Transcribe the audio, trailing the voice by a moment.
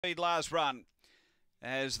Last run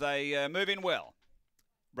as they move in well.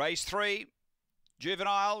 Race 3,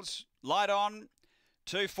 Juveniles, Light On,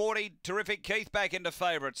 240, Terrific Keith back into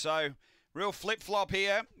favourite. So real flip-flop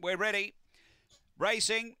here. We're ready.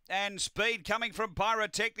 Racing and speed coming from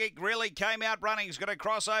Pyrotechnic really came out running. He's going to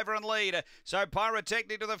cross over and lead. So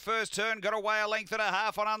Pyrotechnic to the first turn, got away a length and a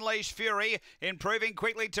half on Unleashed Fury. Improving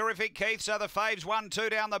quickly, Terrific Keith. So the faves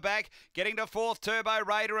 1-2 down the back. Getting to fourth, Turbo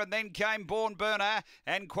Raider, and then came Born Burner.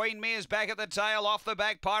 And Queen Mere's back at the tail, off the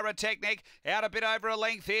back, Pyrotechnic. Out a bit over a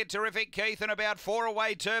length here, Terrific Keith, and about 4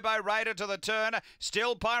 away, Turbo Raider to the turn.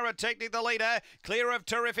 Still Pyrotechnic the leader. Clear of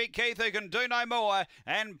Terrific Keith, who can do no more.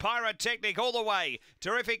 And Pyrotechnic all the way.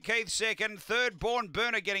 Terrific Keith second, third Born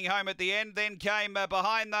Burner getting home at the end. Then came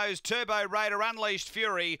behind those Turbo Raider, Unleashed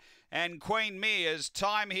Fury, and Queen Mere's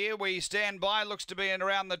time here. We stand by, looks to be in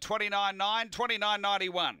around the 29.9,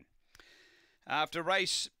 29.91. After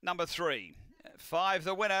race number 3, 5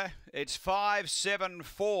 the winner. It's 5, 7,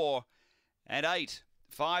 4, and 8.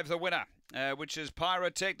 5 the winner, which is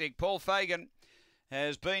Pyrotechnic. Paul Fagan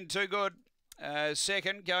has been too good.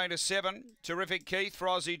 Second, going to 7, Terrific Keith for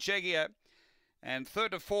Aussie Chegia. And 3rd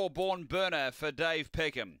to 4, Born Burner for Dave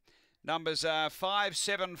Peckham. Numbers are 5,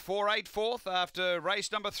 7, 4, 8, 4th after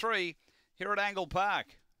race number 3 here at Angle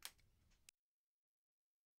Park.